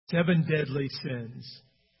7 deadly sins.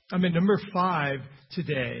 I'm at number 5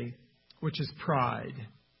 today, which is pride,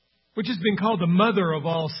 which has been called the mother of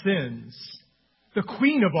all sins, the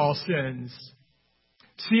queen of all sins.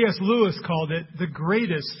 C.S. Lewis called it the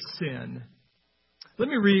greatest sin. Let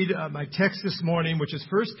me read my text this morning, which is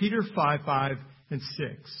 1 Peter 5:5 and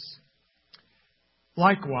 6.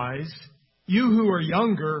 Likewise, you who are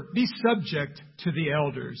younger, be subject to the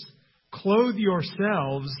elders. Clothe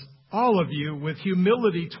yourselves, all of you, with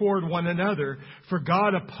humility toward one another, for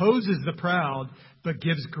God opposes the proud, but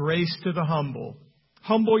gives grace to the humble.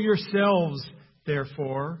 Humble yourselves,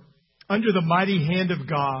 therefore, under the mighty hand of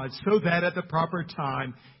God, so that at the proper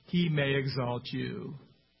time He may exalt you.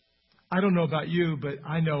 I don't know about you, but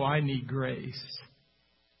I know I need grace.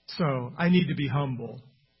 So I need to be humble.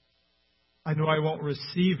 I know I won't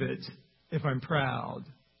receive it if I'm proud.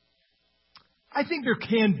 I think there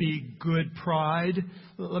can be good pride.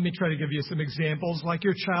 Let me try to give you some examples, like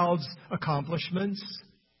your child's accomplishments,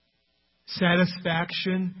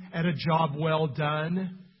 satisfaction at a job well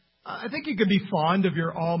done. I think you can be fond of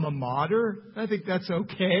your alma mater. I think that's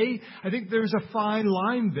okay. I think there's a fine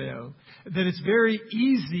line, though, that it's very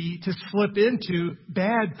easy to slip into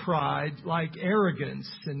bad pride, like arrogance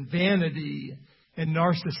and vanity and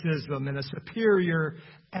narcissism and a superior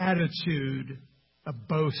attitude, a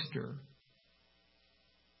boaster.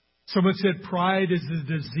 Someone said pride is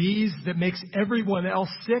the disease that makes everyone else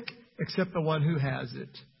sick except the one who has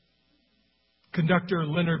it. Conductor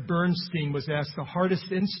Leonard Bernstein was asked the hardest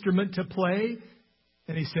instrument to play,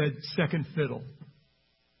 and he said, second fiddle.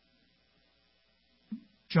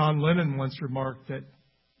 John Lennon once remarked that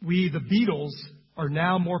we, the Beatles, are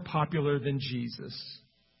now more popular than Jesus.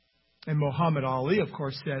 And Muhammad Ali, of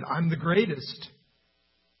course, said, I'm the greatest.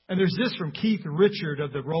 And there's this from Keith Richard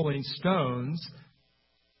of the Rolling Stones.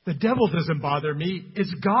 The devil doesn't bother me.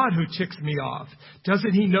 It's God who ticks me off.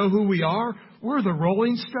 Doesn't He know who we are? We're the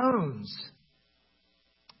Rolling Stones.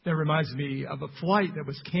 That reminds me of a flight that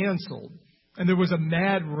was canceled. And there was a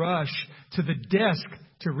mad rush to the desk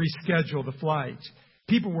to reschedule the flight.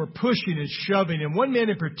 People were pushing and shoving. And one man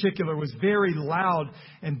in particular was very loud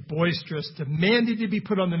and boisterous, demanding to be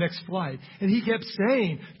put on the next flight. And he kept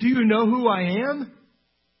saying, do you know who I am?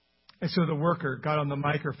 And so the worker got on the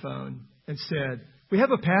microphone and said, we have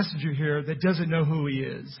a passenger here that doesn't know who he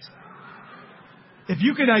is. If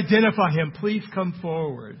you can identify him, please come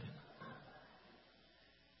forward.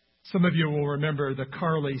 Some of you will remember the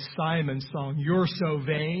Carly Simon song, You're So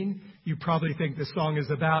Vain. You probably think the song is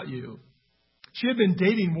about you. She had been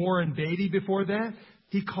dating Warren Beatty before that.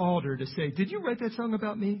 He called her to say, did you write that song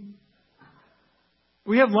about me?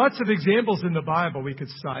 We have lots of examples in the Bible we could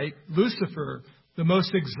cite. Lucifer, the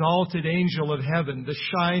most exalted angel of heaven, the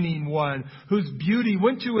shining one, whose beauty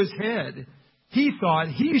went to his head. He thought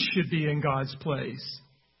he should be in God's place.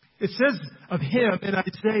 It says of him in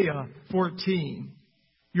Isaiah 14,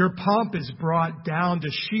 your pomp is brought down to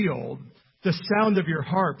Sheol, the sound of your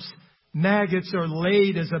harps. Maggots are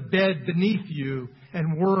laid as a bed beneath you,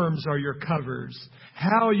 and worms are your covers.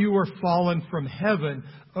 How you are fallen from heaven,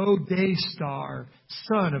 O day star,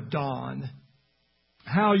 son of dawn.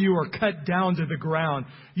 How you are cut down to the ground,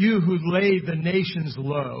 you who laid the nations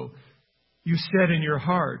low. You said in your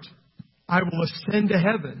heart, I will ascend to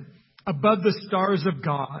heaven, above the stars of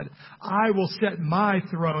God. I will set my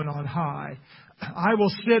throne on high. I will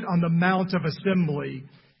sit on the mount of assembly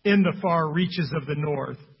in the far reaches of the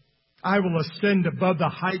north. I will ascend above the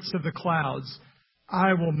heights of the clouds.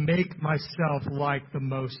 I will make myself like the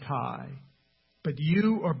Most High. But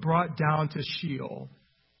you are brought down to Sheol,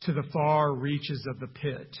 to the far reaches of the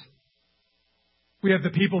pit. We have the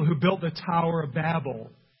people who built the Tower of Babel.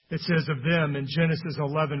 It says of them in Genesis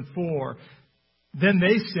 11:4, then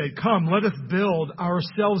they said, come, let us build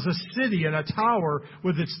ourselves a city and a tower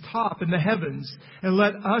with its top in the heavens, and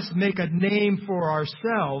let us make a name for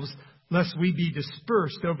ourselves, lest we be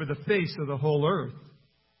dispersed over the face of the whole earth.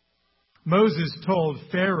 Moses told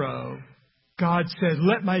Pharaoh, God said,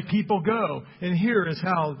 let my people go. And here is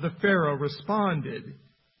how the Pharaoh responded.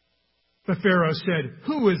 The Pharaoh said,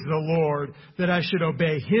 who is the Lord that I should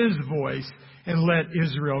obey His voice and let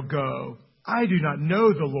Israel go? I do not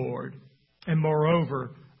know the Lord. And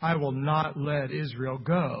moreover, I will not let Israel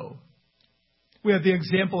go. We have the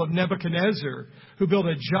example of Nebuchadnezzar, who built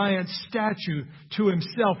a giant statue to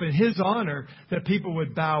himself in his honor that people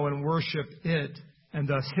would bow and worship it and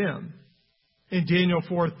thus him. In Daniel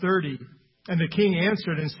 4:30, and the king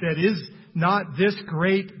answered and said, is not this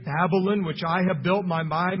great Babylon, which I have built my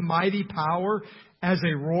mighty power as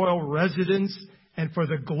a royal residence and for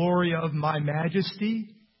the glory of my majesty?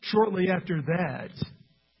 Shortly after that,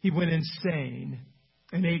 he went insane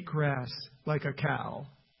and ate grass like a cow.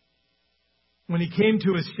 When he came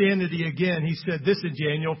to his sanity again, he said this in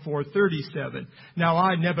Daniel 4:37. Now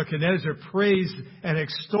I, Nebuchadnezzar, praise and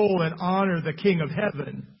extol and honor the King of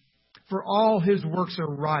heaven. For all his works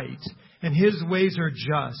are right, and his ways are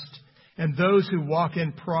just. And those who walk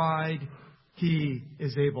in pride, he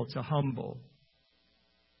is able to humble.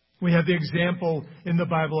 We have the example in the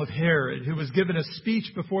Bible of Herod, who was given a speech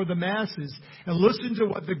before the masses, and listen to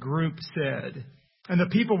what the group said. And the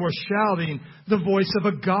people were shouting, the voice of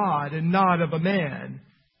a God and not of a man.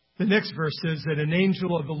 The next verse says that an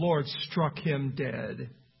angel of the Lord struck him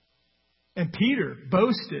dead. And Peter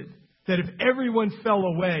boasted that if everyone fell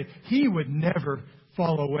away, he would never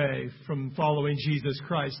fall away from following Jesus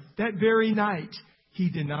Christ. That very night,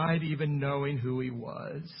 he denied even knowing who he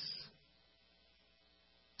was.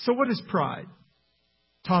 So what is pride?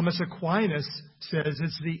 Thomas Aquinas says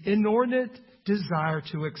it's the inordinate desire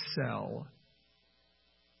to excel.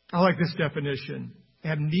 I like this definition.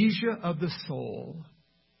 Amnesia of the soul.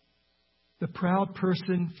 The proud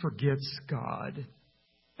person forgets God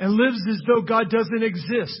and lives as though God doesn't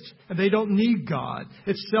exist and they don't need God.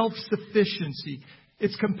 It's self-sufficiency.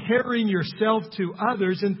 It's comparing yourself to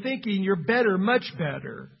others and thinking you're better, much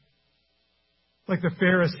better. Like the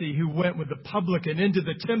Pharisee who went with the publican into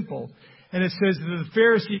the temple. And it says that the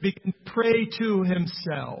Pharisee began to pray to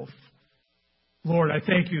himself. Lord, I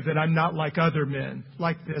thank you that I'm not like other men,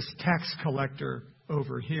 like this tax collector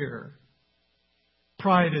over here.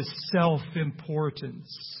 Pride is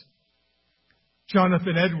self-importance.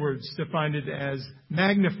 Jonathan Edwards defined it as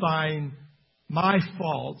magnifying my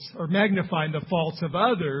faults, or magnifying the faults of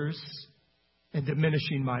others and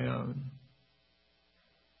diminishing my own.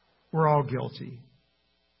 We're all guilty.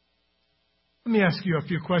 Let me ask you a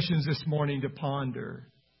few questions this morning to ponder.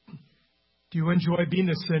 Do you enjoy being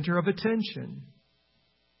the center of attention?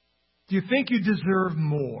 Do you think you deserve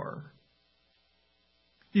more?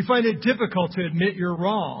 Do you find it difficult to admit you're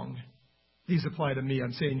wrong? These apply to me.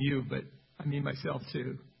 I'm saying you, but I mean myself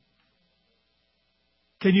too.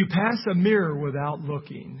 Can you pass a mirror without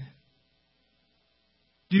looking?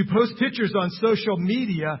 Do you post pictures on social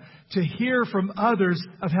media to hear from others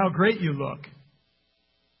of how great you look?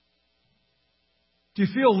 Do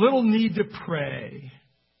you feel little need to pray?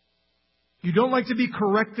 You don't like to be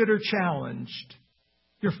corrected or challenged.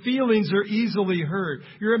 Your feelings are easily hurt.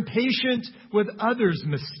 You're impatient with others'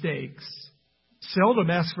 mistakes.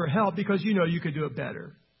 Seldom ask for help because you know you could do it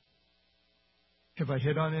better. Have I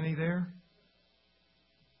hit on any there?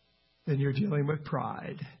 Then you're dealing with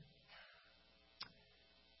pride.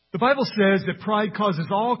 The Bible says that pride causes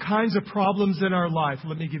all kinds of problems in our life.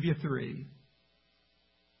 Let me give you 3.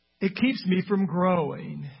 It keeps me from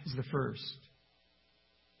growing, is the first.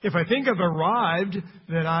 If I think I've arrived,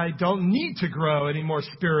 then I don't need to grow anymore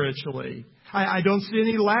spiritually. I don't see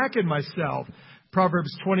any lack in myself. Proverbs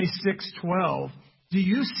 26:12. Do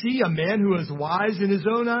you see a man who is wise in his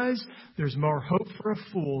own eyes? There's more hope for a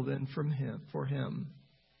fool than for him.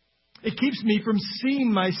 It keeps me from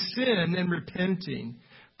seeing my sin and repenting.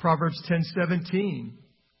 Proverbs 10:17.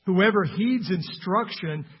 Whoever heeds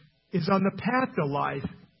instruction is on the path to life,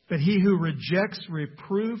 but he who rejects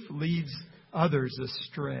reproof leads others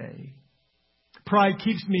astray. Pride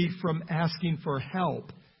keeps me from asking for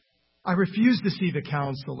help. I refuse to see the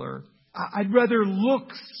counselor. I'd rather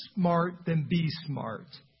look smart than be smart.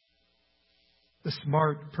 The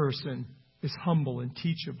smart person is humble and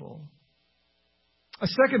teachable. A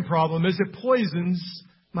second problem is it poisons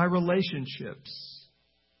my relationships.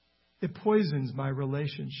 It poisons my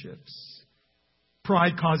relationships.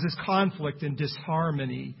 Pride causes conflict and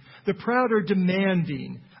disharmony. The proud are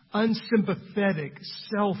demanding, unsympathetic,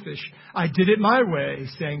 selfish. I did it my way,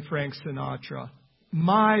 sang Frank Sinatra.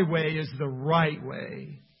 My way is the right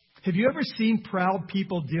way. Have you ever seen proud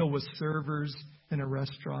people deal with servers in a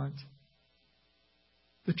restaurant?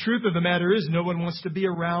 The truth of the matter is no one wants to be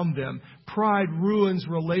around them. Pride ruins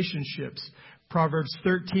relationships. Proverbs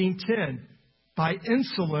 13:10. By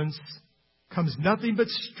insolence comes nothing but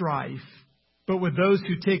strife, but with those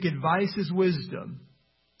who take advice is wisdom.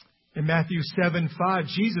 In Matthew 7:5,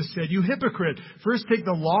 Jesus said, you hypocrite, first take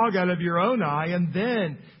the log out of your own eye, and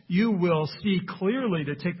then you will see clearly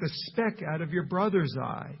to take the speck out of your brother's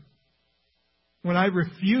eye. When I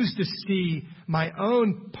refuse to see my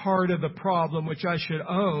own part of the problem, which I should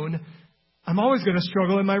own, I'm always going to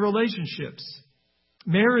struggle in my relationships.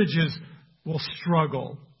 Marriages will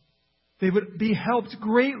struggle. They would be helped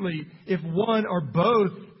greatly if one or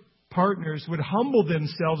both partners would humble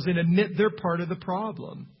themselves and admit their part of the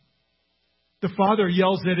problem. The father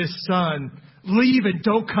yells at his son, leave and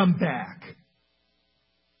don't come back.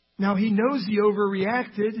 Now he knows he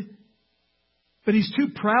overreacted, But he's too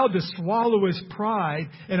proud to swallow his pride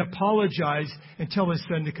and apologize and tell his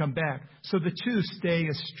son to come back. So the two stay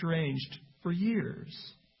estranged for years.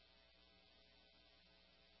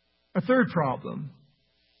 A third problem.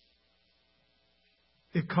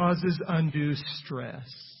 It causes undue stress.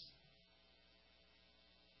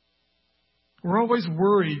 We're always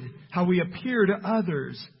worried how we appear to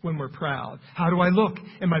others when we're proud. How do I look?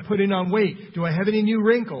 Am I putting on weight? Do I have any new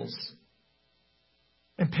wrinkles?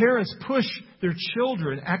 And parents push their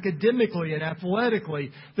children academically and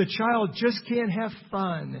athletically. The child just can't have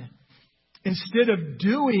fun. Instead of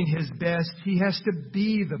doing his best, he has to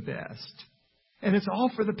be the best. And it's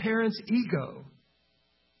all for the parent's ego.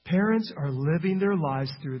 Parents are living their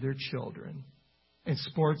lives through their children. And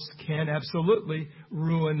sports can absolutely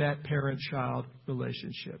ruin that parent-child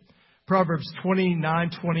relationship. Proverbs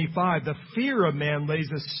 29:25, the fear of man lays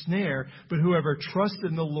a snare, but whoever trusts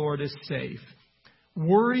in the Lord is safe.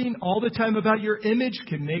 Worrying all the time about your image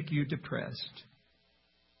can make you depressed.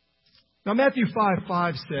 Now Matthew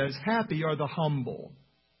 5:5 says, happy are the humble.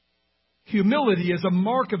 Humility is a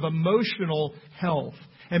mark of emotional health,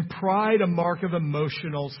 and pride a mark of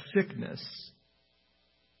emotional sickness.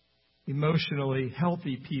 Emotionally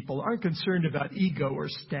healthy people aren't concerned about ego or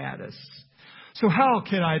status. So how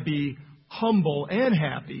can I be humble and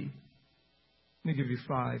happy? Let me give you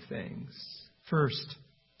 5 things. First,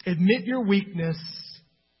 admit your weakness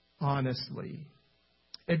honestly.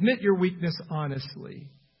 Admit your weakness honestly.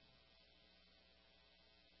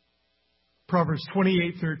 Proverbs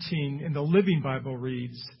 28:13 in the Living Bible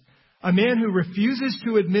reads, a man who refuses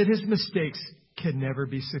to admit his mistakes can never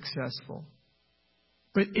be successful.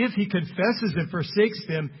 But if he confesses and forsakes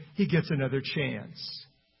them, he gets another chance.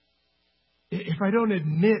 If I don't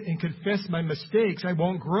admit and confess my mistakes, I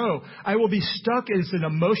won't grow. I will be stuck as an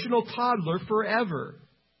emotional toddler forever.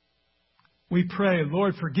 We pray,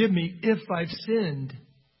 Lord, forgive me if I've sinned.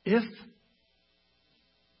 If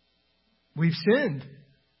we've sinned.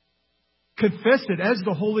 Confess it as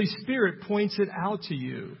the Holy Spirit points it out to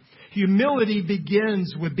you. Humility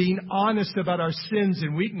begins with being honest about our sins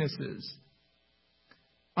and weaknesses.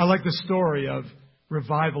 I like the story of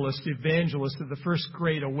revivalist, evangelist of the First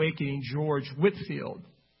Great Awakening, George Whitefield.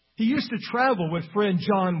 He used to travel with friend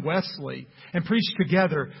John Wesley and preach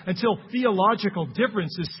together until theological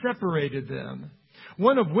differences separated them.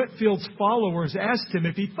 One of Whitefield's followers asked him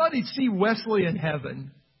if he thought he'd see Wesley in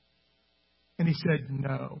heaven. And he said,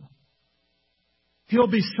 no. He'll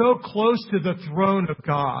be so close to the throne of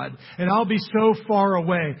God, and I'll be so far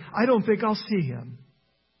away, I don't think I'll see him.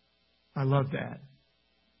 I love that.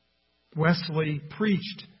 Wesley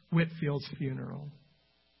preached Whitefield's funeral.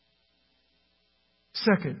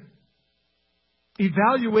 Second,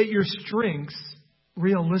 evaluate your strengths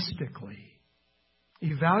realistically.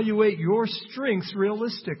 Evaluate your strengths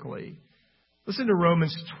realistically. Listen to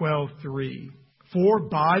Romans 12:3. For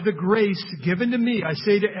by the grace given to me, I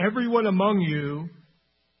say to everyone among you,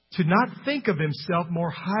 to not think of himself more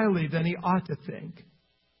highly than he ought to think,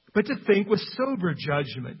 but to think with sober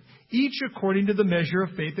judgment, each according to the measure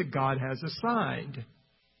of faith that God has assigned.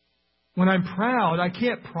 When I'm proud, I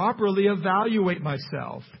can't properly evaluate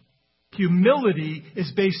myself. Humility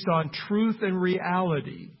is based on truth and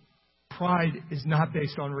reality. Pride is not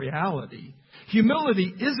based on reality.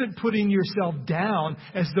 Humility isn't putting yourself down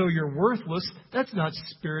as though you're worthless. That's not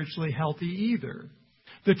spiritually healthy either.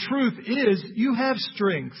 The truth is, you have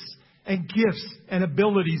strengths and gifts and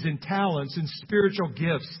abilities and talents and spiritual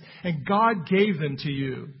gifts, and God gave them to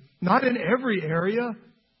you. Not in every area,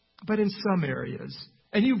 but in some areas.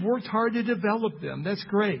 And you've worked hard to develop them. That's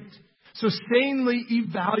great. So sanely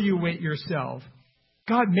evaluate yourself.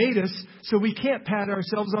 God made us so we can't pat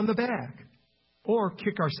ourselves on the back or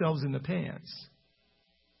kick ourselves in the pants.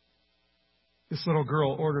 This little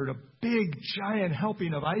girl ordered a big, giant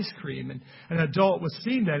helping of ice cream, and an adult was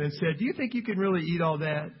seeing that and said, do you think you can really eat all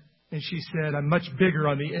that? And she said, I'm much bigger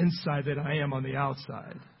on the inside than I am on the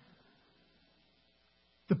outside.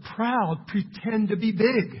 The proud pretend to be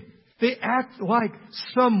big. They act like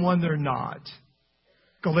someone they're not.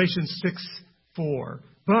 Galatians 6:4.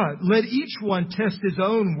 But let each one test his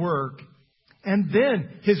own work, and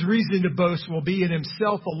then his reason to boast will be in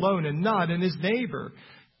himself alone and not in his neighbor.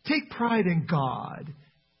 Take pride in God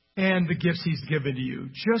and the gifts He's given to you.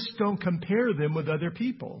 Just don't compare them with other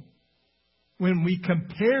people. When we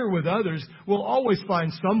compare with others, we'll always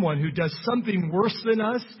find someone who does something worse than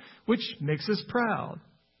us, which makes us proud.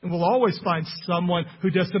 And we'll always find someone who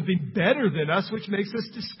does something better than us, which makes us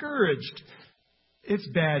discouraged. It's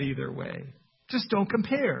bad either way. Just don't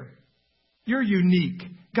compare. You're unique.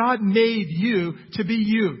 God made you to be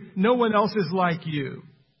you. No one else is like you.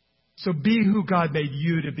 So be who God made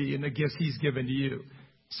you to be in the gifts He's given to you.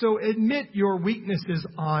 So admit your weaknesses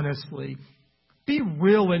honestly. Be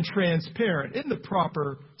real and transparent in the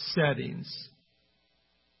proper settings.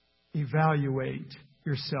 Evaluate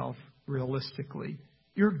yourself realistically.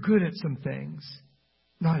 You're good at some things,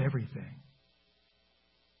 not everything.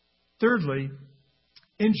 Thirdly,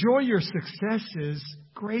 enjoy your successes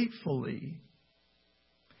gratefully.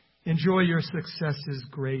 Enjoy your successes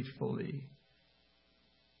gratefully.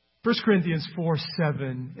 1 Corinthians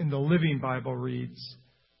 4:7 in the Living Bible reads,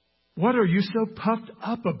 "What are you so puffed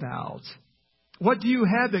up about? What do you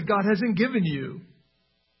have that God hasn't given you?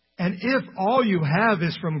 And if all you have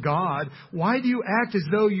is from God, why do you act as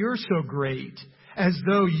though you're so great, as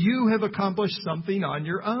though you have accomplished something on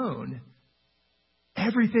your own?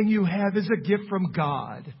 Everything you have is a gift from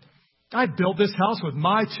God. I built this house with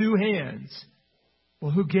my 2 hands."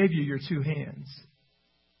 Well, who gave you your 2 hands?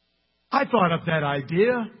 I thought up that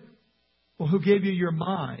idea. Well, who gave you your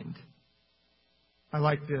mind? I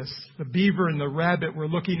like this. The beaver and the rabbit were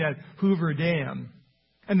looking at Hoover Dam.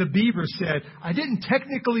 And the beaver said, "I didn't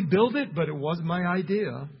technically build it, but it was my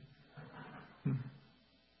idea."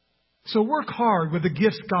 So work hard with the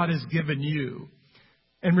gifts God has given you.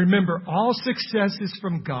 And remember, all success is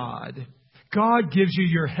from God. God gives you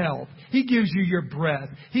your health. He gives you your breath.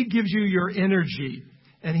 He gives you your energy.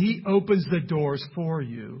 And He opens the doors for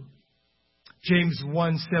you. James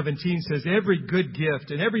 1:17 says, "Every good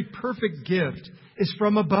gift and every perfect gift is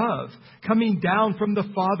from above, coming down from the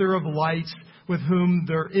Father of lights, with whom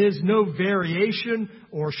there is no variation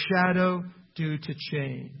or shadow due to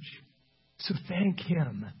change." So thank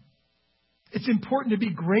Him. It's important to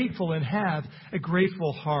be grateful and have a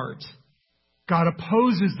grateful heart. God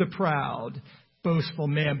opposes the proud, boastful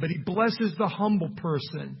man, but He blesses the humble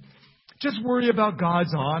person. Just worry about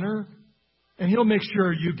God's honor, and He'll make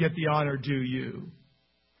sure you get the honor due you.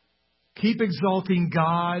 Keep exalting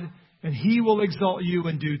God, and He will exalt you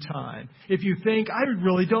in due time. If you think, "I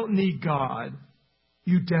really don't need God,"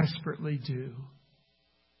 you desperately do.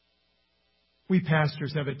 We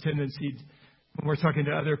pastors have a tendency, when we're talking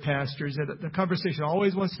to other pastors, that the conversation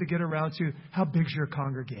always wants to get around to, "How big's your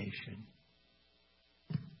congregation?"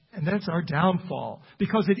 And that's our downfall,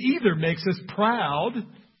 because it either makes us proud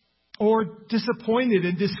or disappointed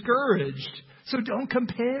and discouraged. So don't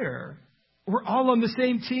compare. We're all on the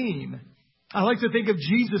same team. I like to think of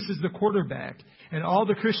Jesus as the quarterback and all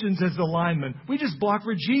the Christians as the linemen. We just block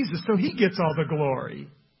for Jesus so He gets all the glory.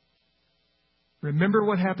 Remember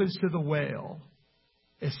what happens to the whale.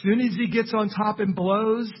 As soon as he gets on top and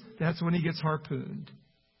blows, that's when he gets harpooned.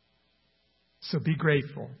 So be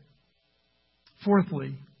grateful.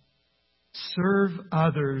 Fourthly, serve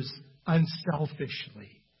others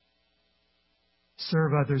unselfishly.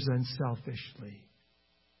 Serve others unselfishly.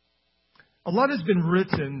 A lot has been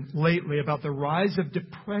written lately about the rise of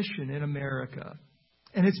depression in America.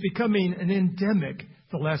 And it's becoming an endemic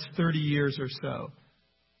the last 30 years or so.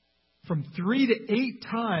 From 3 to 8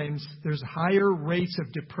 times, there's higher rates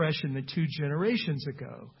of depression than 2 generations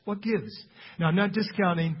ago. What gives? Now, I'm not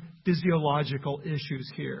discounting physiological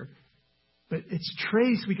issues here. But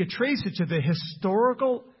we could trace it to the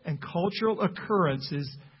historical and cultural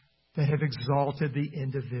occurrences that have exalted the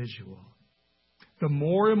individual. The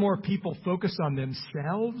more and more people focus on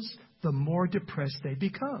themselves, the more depressed they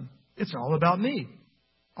become. It's all about me.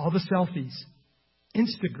 All the selfies.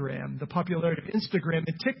 Instagram, the popularity of Instagram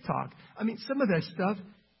and TikTok. I mean, some of that stuff,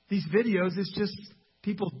 these videos, is just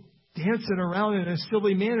people dancing around in a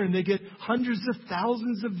silly manner, and they get hundreds of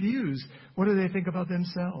thousands of views. What do they think about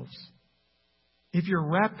themselves? If you're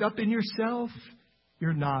wrapped up in yourself,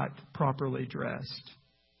 you're not properly dressed.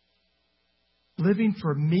 Living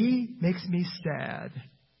for me makes me sad.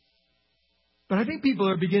 But I think people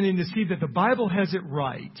are beginning to see that the Bible has it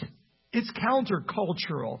right. It's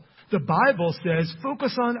countercultural. The Bible says,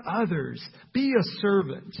 focus on others. Be a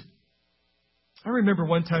servant. I remember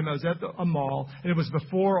one time I was at a mall, and it was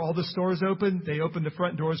before all the stores opened. They opened the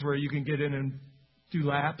front doors where you can get in and do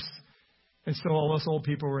laps. And so all us old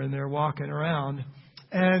people were in there walking around.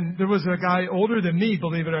 And there was a guy older than me,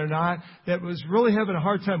 believe it or not, that was really having a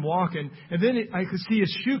hard time walking. And then I could see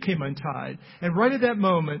his shoe came untied. And right at that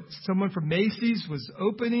moment, someone from Macy's was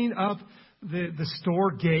opening up the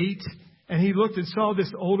store gate. And he looked and saw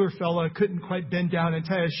this older fella couldn't quite bend down and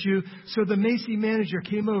tie his shoe. So the Macy manager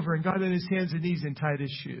came over and got on his hands and knees and tied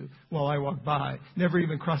his shoe while I walked by. Never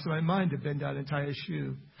even crossed my mind to bend down and tie his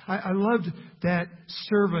shoe. I loved that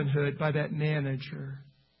servanthood by that manager.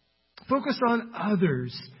 Focus on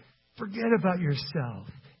others. Forget about yourself.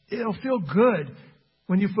 It'll feel good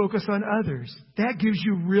when you focus on others. That gives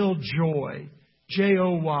you real joy.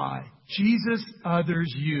 Joy. Jesus,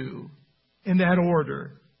 others, you. In that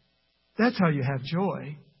order. That's how you have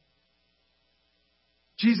joy.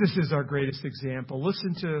 Jesus is our greatest example.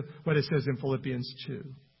 Listen to what it says in Philippians 2.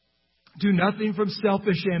 Do nothing from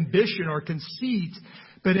selfish ambition or conceit,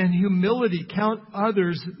 but in humility count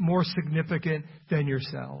others more significant than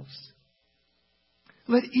yourselves.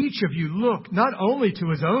 Let each of you look not only to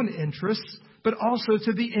his own interests, but also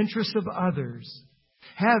to the interests of others.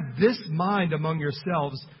 Have this mind among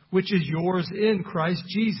yourselves, which is yours in Christ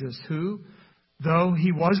Jesus, who, though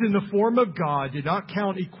he was in the form of God, did not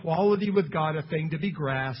count equality with God a thing to be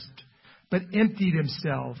grasped, but emptied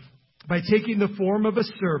himself by taking the form of a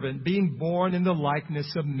servant, being born in the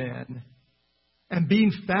likeness of men. And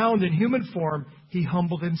being found in human form, he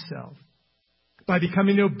humbled himself by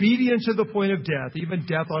becoming obedient to the point of death, even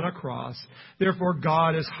death on a cross. Therefore,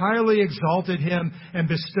 God has highly exalted him and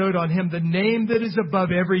bestowed on him the name that is above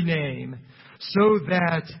every name, so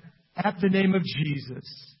that at the name of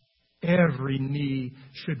Jesus, every knee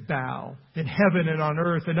should bow in heaven and on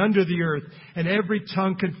earth and under the earth, and every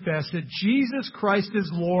tongue confess that Jesus Christ is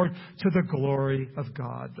Lord, to the glory of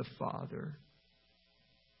God the Father.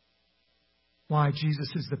 Why Jesus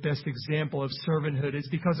is the best example of servanthood is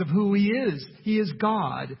because of who he is. He is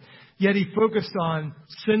God. Yet he focused on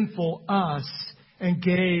sinful us and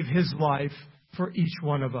gave his life for each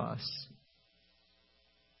one of us.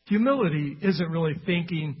 Humility isn't really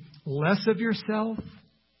thinking less of yourself,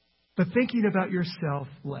 but thinking about yourself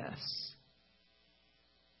less.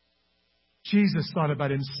 Jesus thought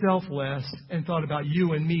about himself less and thought about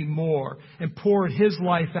you and me more and poured his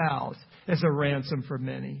life out as a ransom for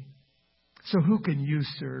many. So who can you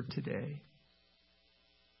serve today?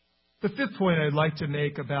 The fifth point I'd like to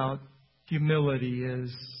make about humility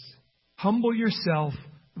is humble yourself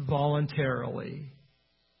voluntarily.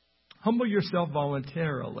 Humble yourself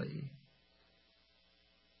voluntarily.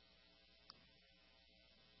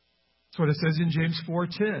 That's what it says in James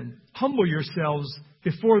 4:10. Humble yourselves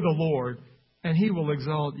before the Lord, and he will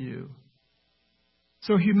exalt you.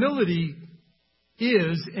 So humility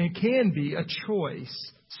is and can be a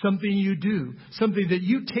choice. Something you do, something that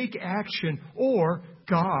you take action, or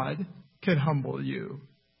God can humble you.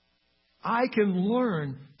 I can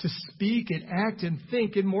learn to speak and act and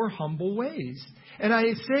think in more humble ways. And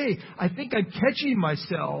I think I'm catching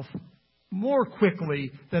myself more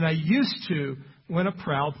quickly than I used to when a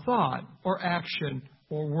proud thought or action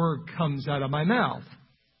or word comes out of my mouth.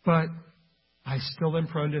 But I still am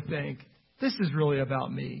prone to think, this is really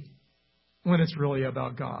about me, when it's really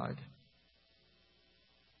about God.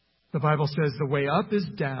 The Bible says the way up is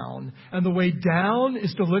down, and the way down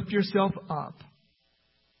is to lift yourself up.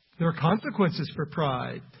 There are consequences for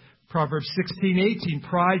pride. Proverbs 16:18,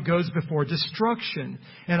 pride goes before destruction,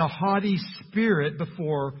 and a haughty spirit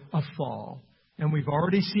before a fall. And we've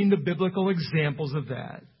already seen the biblical examples of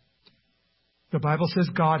that. The Bible says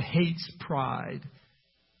God hates pride.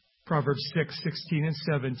 Proverbs 6:16 and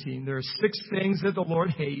 17. There are 6 things that the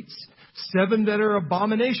Lord hates, 7 that are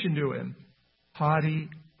abomination to him. Haughty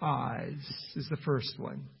eyes is the first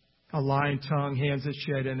one. A lying tongue, hands that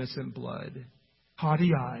shed innocent blood.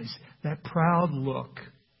 Haughty eyes, that proud look.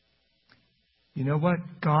 You know what?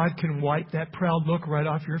 God can wipe that proud look right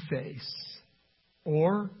off your face.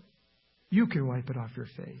 Or you can wipe it off your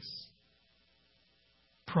face.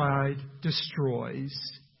 Pride destroys.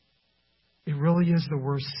 It really is the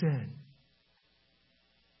worst sin.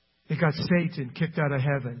 It got Satan kicked out of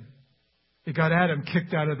heaven. It got Adam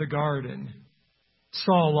kicked out of the garden.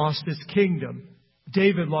 Saul lost his kingdom.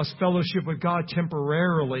 David lost fellowship with God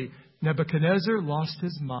temporarily. Nebuchadnezzar lost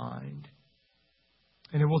his mind.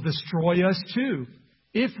 And it will destroy us too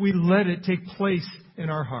if we let it take place in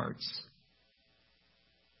our hearts.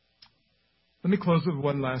 Let me close with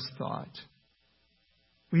one last thought.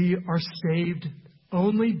 We are saved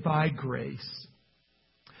only by grace.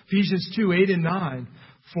 Ephesians 2:8 and 9.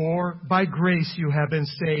 For by grace you have been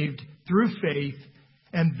saved through faith,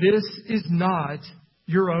 and this is not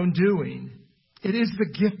your own doing. It is the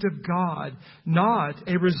gift of God, not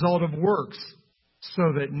a result of works,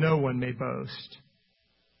 so that no one may boast.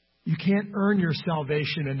 You can't earn your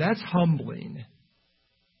salvation, and that's humbling.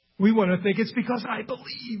 We want to think it's because I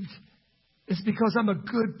believed. It's because I'm a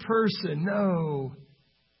good person. No.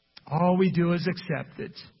 All we do is accept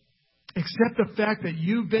it. Accept the fact that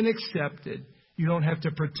you've been accepted. You don't have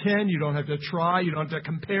to pretend. You don't have to try. You don't have to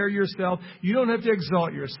compare yourself. You don't have to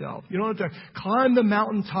exalt yourself. You don't have to climb the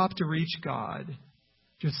mountaintop to reach God.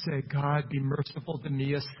 Just say, God, be merciful to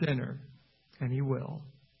me, a sinner. And He will.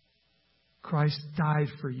 Christ died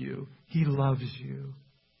for you. He loves you.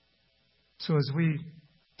 So as we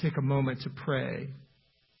take a moment to pray,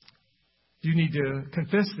 You need to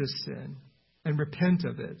confess this sin and repent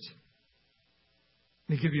of it.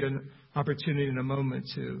 Let me give you an opportunity in a moment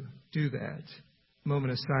to do that. A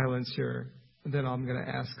moment of silence here, and then I'm going to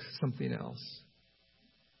ask something else.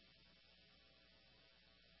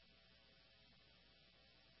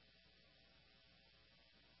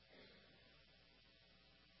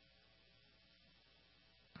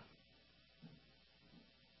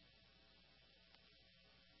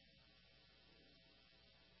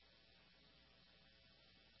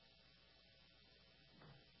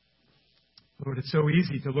 Lord, it's so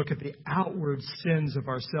easy to look at the outward sins of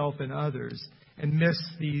ourselves and others and miss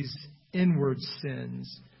these inward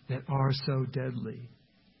sins that are so deadly.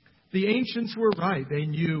 The ancients were right. They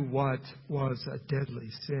knew what was a deadly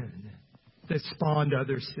sin that spawned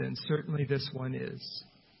other sins. Certainly this one is.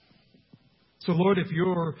 So, Lord, if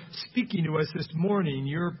you're speaking to us this morning,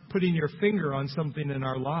 you're putting your finger on something in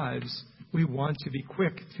our lives, we want to be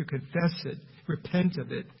quick to confess it, repent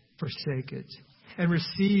of it, forsake it, and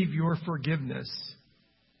receive your forgiveness.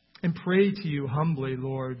 And pray to you humbly,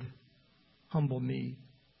 Lord, humble me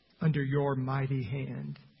under your mighty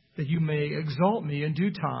hand, that you may exalt me in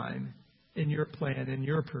due time in your plan and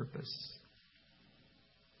your purpose.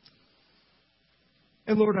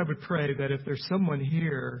 And Lord, I would pray that if there's someone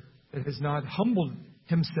here that has not humbled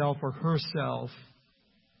himself or herself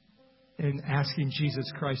in asking Jesus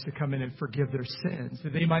Christ to come in and forgive their sins,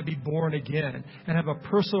 that they might be born again and have a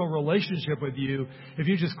personal relationship with you, if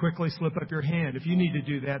you just quickly slip up your hand, if you need to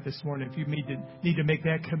do that this morning, if you need to make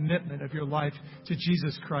that commitment of your life to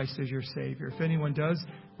Jesus Christ as your Savior. If anyone does,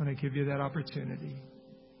 I want to give you that opportunity.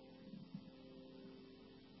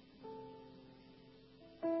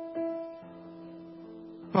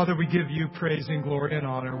 Father, we give you praise and glory and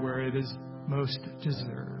honor where it is most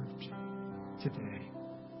deserved today.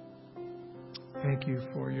 Thank you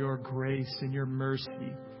for your grace and your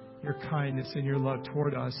mercy, your kindness and your love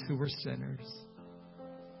toward us who were sinners.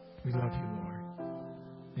 We love you, Lord.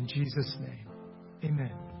 In Jesus' name,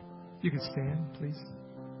 amen. You can stand, please.